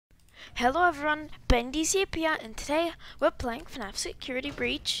Hello everyone, Bendy's here, and today we're playing FNAF Security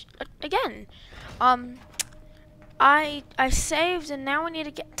Breach again. I saved, and now we need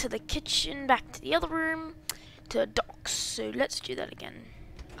to get to the kitchen, back to the other room, to the docks. So let's do that again.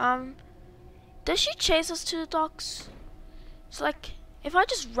 Does she chase us to the docks? So like, if I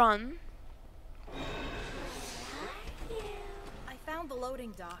just run. I found the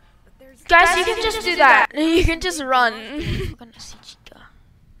loading dock, but there's Guys, you can just do that. You can just run. We're gonna see Chica.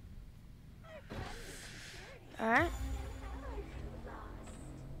 Alright.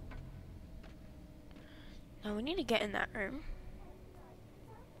 Now we need to get in that room.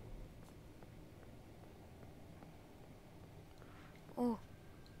 Oh.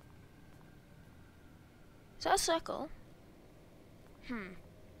 Is that a circle?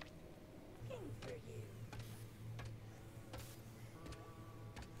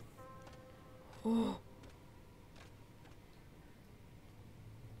 Oh.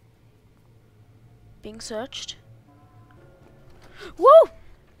 Being searched. Woo!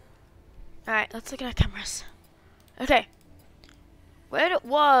 Alright, let's look at our cameras. Okay.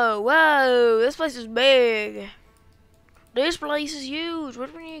 Whoa, this place is big. This place is huge. Where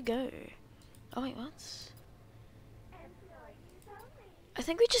do we need to go? Oh wait, what? I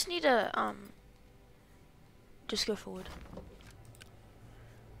think we just need to, just go forward.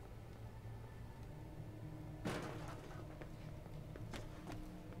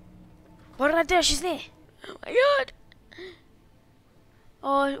 What did I do? She's there. Oh my god.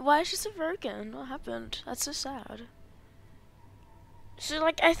 Oh, why is she so broken? What happened? That's so sad. So,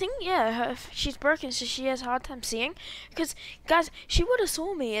 like, I think, yeah, she's broken, so she has a hard time seeing. Because, guys, she would have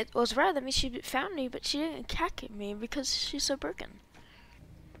saw me. It was rare that she found me, but she didn't attack me because she's so broken.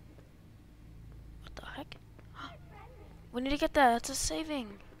 What the heck? We need to get there. That's a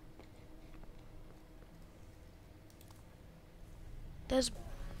saving. There's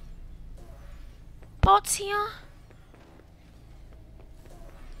bots here.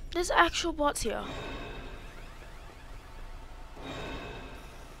 There's actual bots here.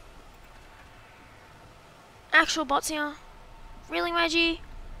 Actual bots here. Really, Maggie?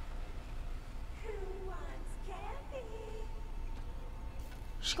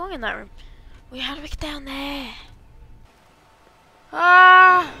 She's going in that room. Wait, how do we get down there?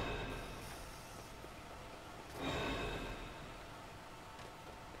 Ah!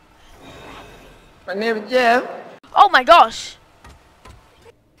 My name is Jeff. Oh my gosh!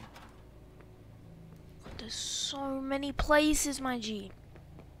 There's so many places, my G.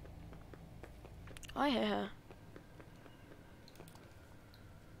 I hear her.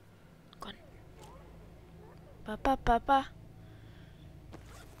 Go on. Ba ba ba ba.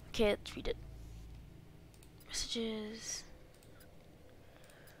 Okay, let's read it. Messages.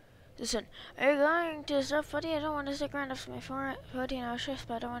 Listen, are you going to stop, buddy? I don't want to stick around after my 14-hour shift,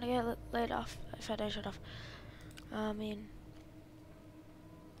 but I don't want to get laid off if I don't shut off. I mean,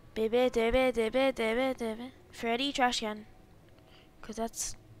 baby, Freddy trash can, cause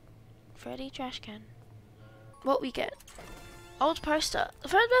that's Freddy trash can. What we get? Old poster. The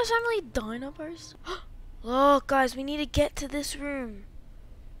Fredbear Family Dino poster. Look, guys, we need to get to this room.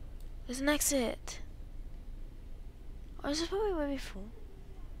 There's an exit. Oh, is this where we were before?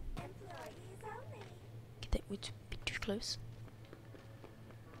 Get that would be too close.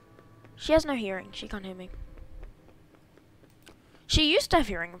 She has no hearing. She can't hear me. She used to have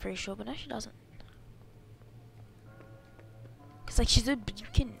hearing, I'm pretty sure, but now she doesn't. Cause like she's a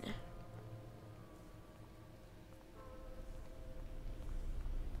beacon.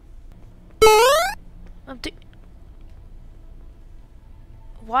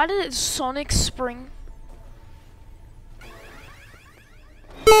 Why did it Sonic spring?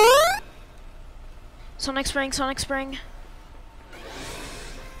 Sonic spring.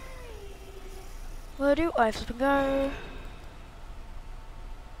 Where do I flip and go?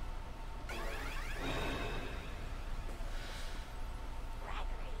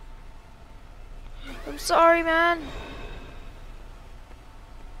 I'm sorry, man.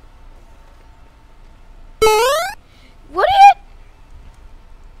 What it?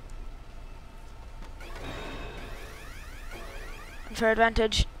 Unfair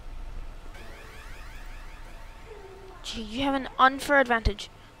advantage. Gee, you have an unfair advantage.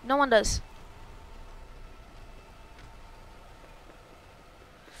 No one does.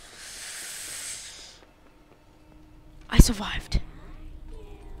 I survived.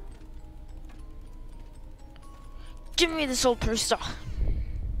 Give me this old poster.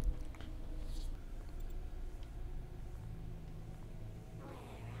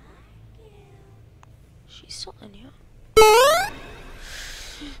 She's still in here.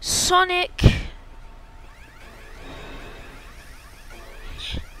 Sonic.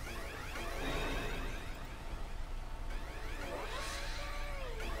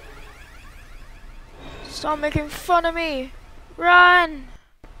 Stop making fun of me. Run.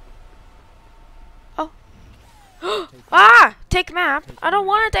 Oh. Ah! Take map. I don't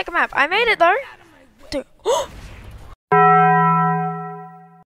want to take a map. I made it though. Do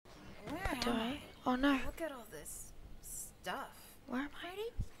I? Oh no. Look at all this stuff. Where am I? Freddy?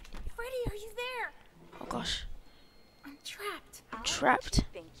 Freddy, are you there? Oh gosh. I'm trapped. I'm trapped. You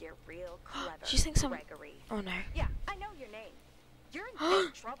think you're real clever, She thinks I'm. Gregory. Oh no. Yeah, I know your name. You're in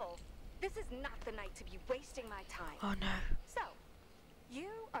big trouble. This is not the night to be wasting my time. Oh no. So, you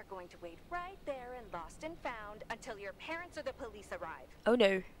are going to wait right there in Lost and Found until your parents or the police arrive. Oh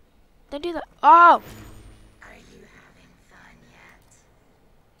no. Don't do that. Oh! Are you having fun yet?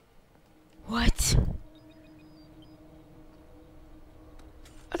 What?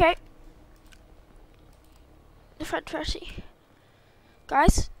 Okay. The front trashy.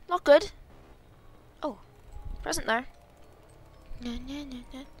 Guys, not good. Oh. Present there. No, no, no,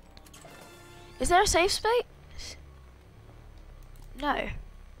 no. Is there a safe space? No.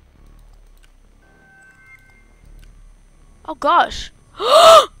 Oh gosh.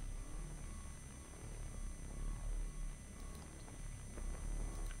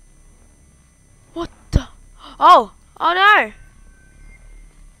 What the? Oh! Oh no!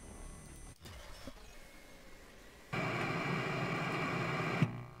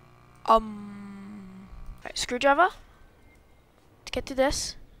 Right, screwdriver. To get to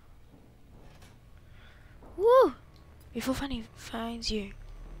this. Woo! Before Fanny finds you.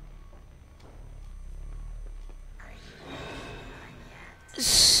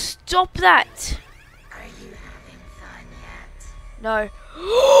 Stop that! Are you having fun yet? No.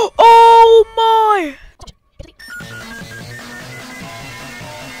 Oh my!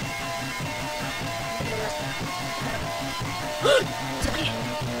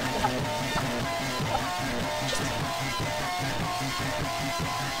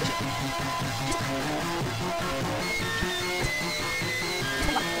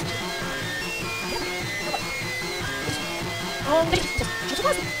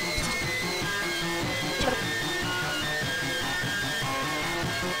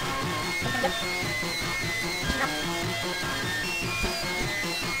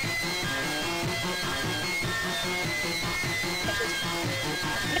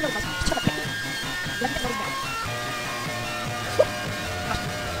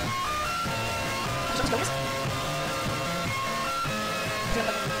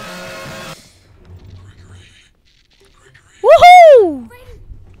 Woohoo! Freddy,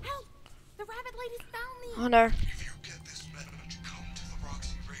 help! The rabbit ladies found me. Oh no. If you get this message, come to the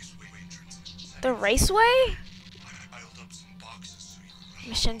Roxy Raceway entrance. The raceway? I piled up some boxes so you can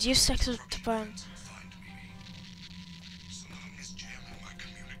Missions use sex to find. find me. Someone is jamming my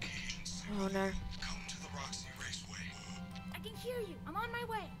communications. Oh no. Come to the Roxy Raceway. I can hear you. I'm on my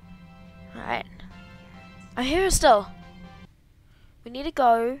way. Alright. I'm here still. We need to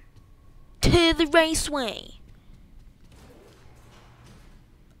go to the raceway.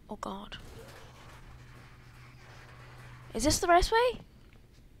 Oh god. Is this the raceway?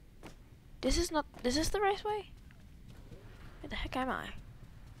 This is not. Is this the raceway? Where the heck am I?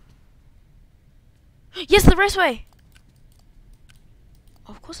 Yes, the raceway!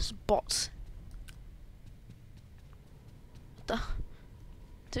 Oh, of course it's bots. What the?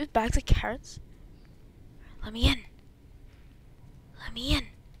 Those bags of carrots? Let me in. Let me in.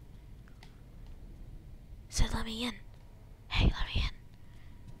 Said let me in. Hey, let me in.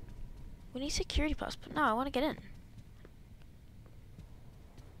 We need security pass, but no, I want to get in.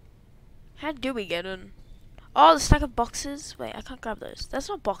 How do we get in? Oh, the stack of boxes. Wait, I can't grab those. That's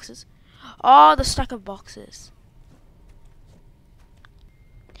not boxes. Oh, the stack of boxes.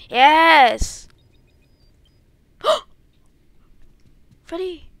 Yes!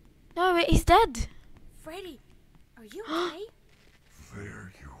 Freddy! No, wait, he's dead. Freddy, are you okay?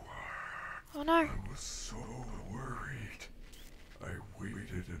 There you are. Oh no. I was so worried. I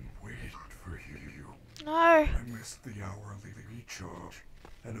waited and waited for you. No. I missed the hourly recharge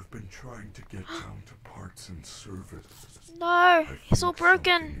and have been trying to get down to parts and service. No, I he's all think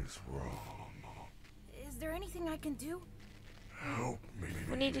broken. something is wrong. Is there anything I can do? Help me.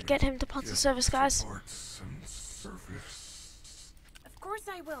 We need to get him to parts and Get service, to guys. Parts and service. Of course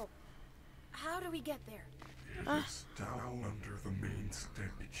I will. How do we get there? It is down under the main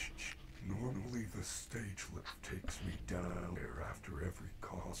stage. Normally the stage lift takes me down there after every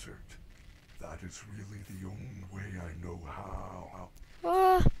concert. That is really the only way I know how.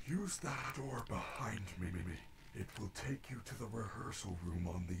 Use that door behind me. It will take you to the rehearsal room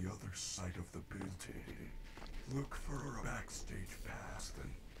on the other side of the building. Look for a backstage pass,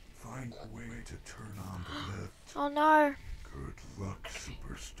 then find a way to turn on the lift. Oh no. Good luck,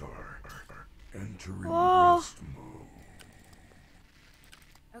 superstar. Entering Whoa. rest mode.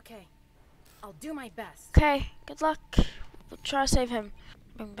 Okay, I'll do my best. Okay, good luck. We'll try to save him.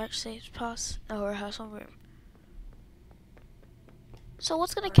 Bring back stage pass. No, rehearsal room. So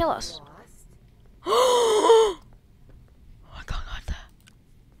what's gonna kill us? Lost? Oh my god, what the?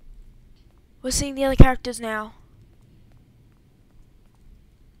 We're seeing the other characters now.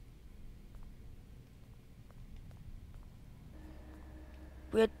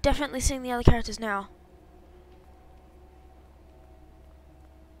 We're definitely seeing the other characters now.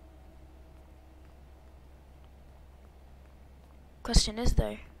 Question is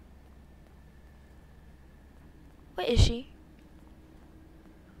though, where is she?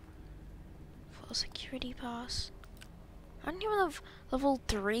 For security pass. I don't even have level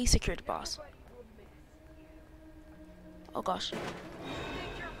 3 security pass. Oh gosh.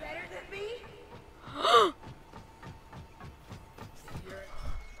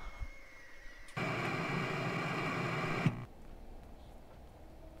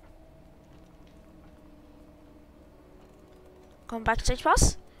 Going back to stage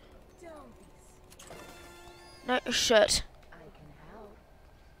pass? No, shit. I can help.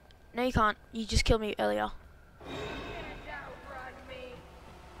 No, you can't. You just killed me earlier.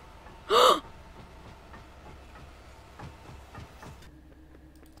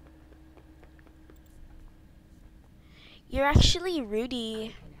 You're actually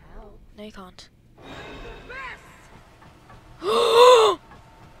Rudy. Can help. No, you can't.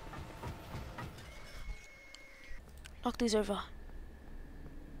 Knock these over.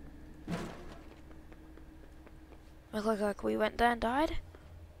 Look like we went there and died.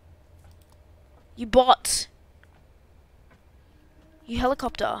 You bot. You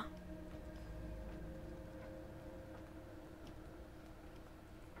helicopter.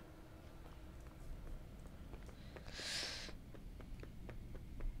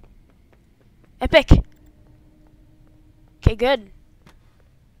 Epic. Okay, good.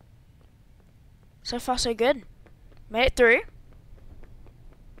 So far, so good. Made it through.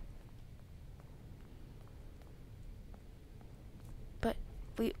 But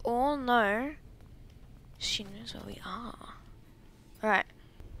we all know she knows where we are. Alright.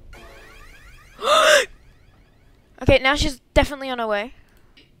 Okay, now she's definitely on her way.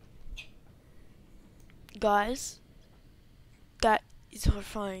 Guys. That is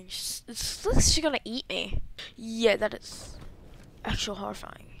horrifying. It looks like she's gonna eat me. Yeah, that is actually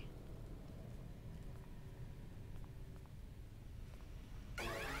horrifying.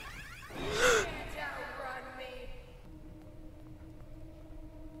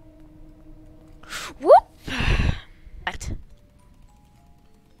 Whoop! Right.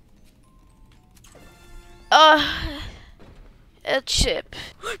 A chip.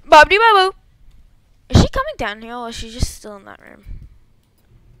 Bobbity boo. Is she coming down here or is she just still in that room?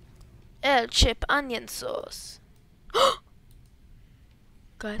 El chip onion sauce.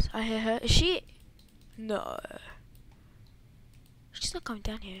 Guys, I hear her. Is she? No. She's not coming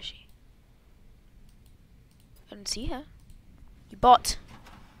down here, is she? I didn't see her. You bot.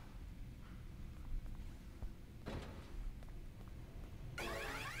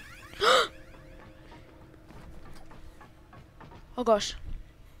 Oh gosh.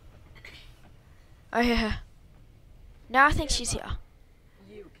 I hear her. Now I think she's here.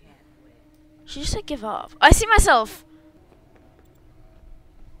 You can't win. She just said give up. I see myself.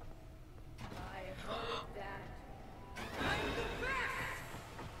 I hope that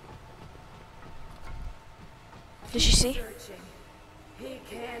Did she see? searching. He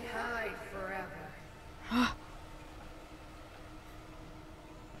can't hide forever.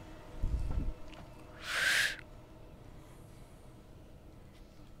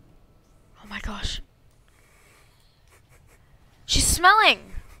 Oh my gosh. She's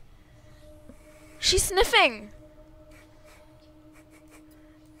smelling. She's sniffing.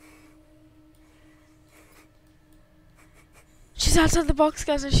 She's outside the box,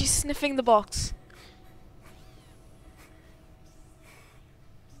 guys, and she's sniffing the box.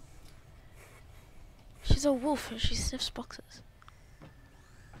 She's a wolf and she sniffs boxes.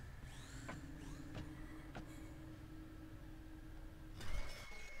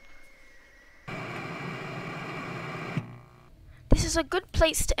 This is a good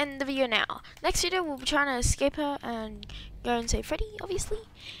place to end the video now. Next video we'll be trying to escape her and go and save Freddy, obviously.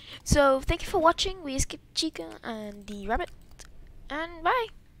 So thank you for watching. We escaped Chica and the rabbit. And bye.